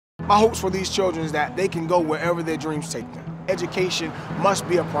My hopes for these children is that they can go wherever their dreams take them. Education must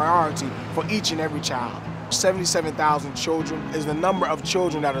be a priority for each and every child. 77,000 children is the number of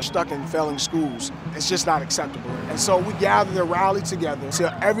children that are stuck in failing schools. It's just not acceptable. And so we gather to rally together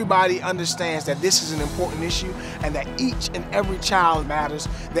so everybody understands that this is an important issue and that each and every child matters,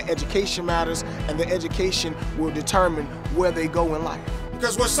 their education matters, and their education will determine where they go in life.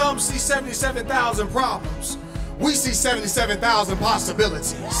 Because where some see 77,000 problems, we see 77,000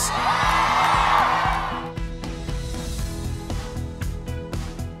 possibilities.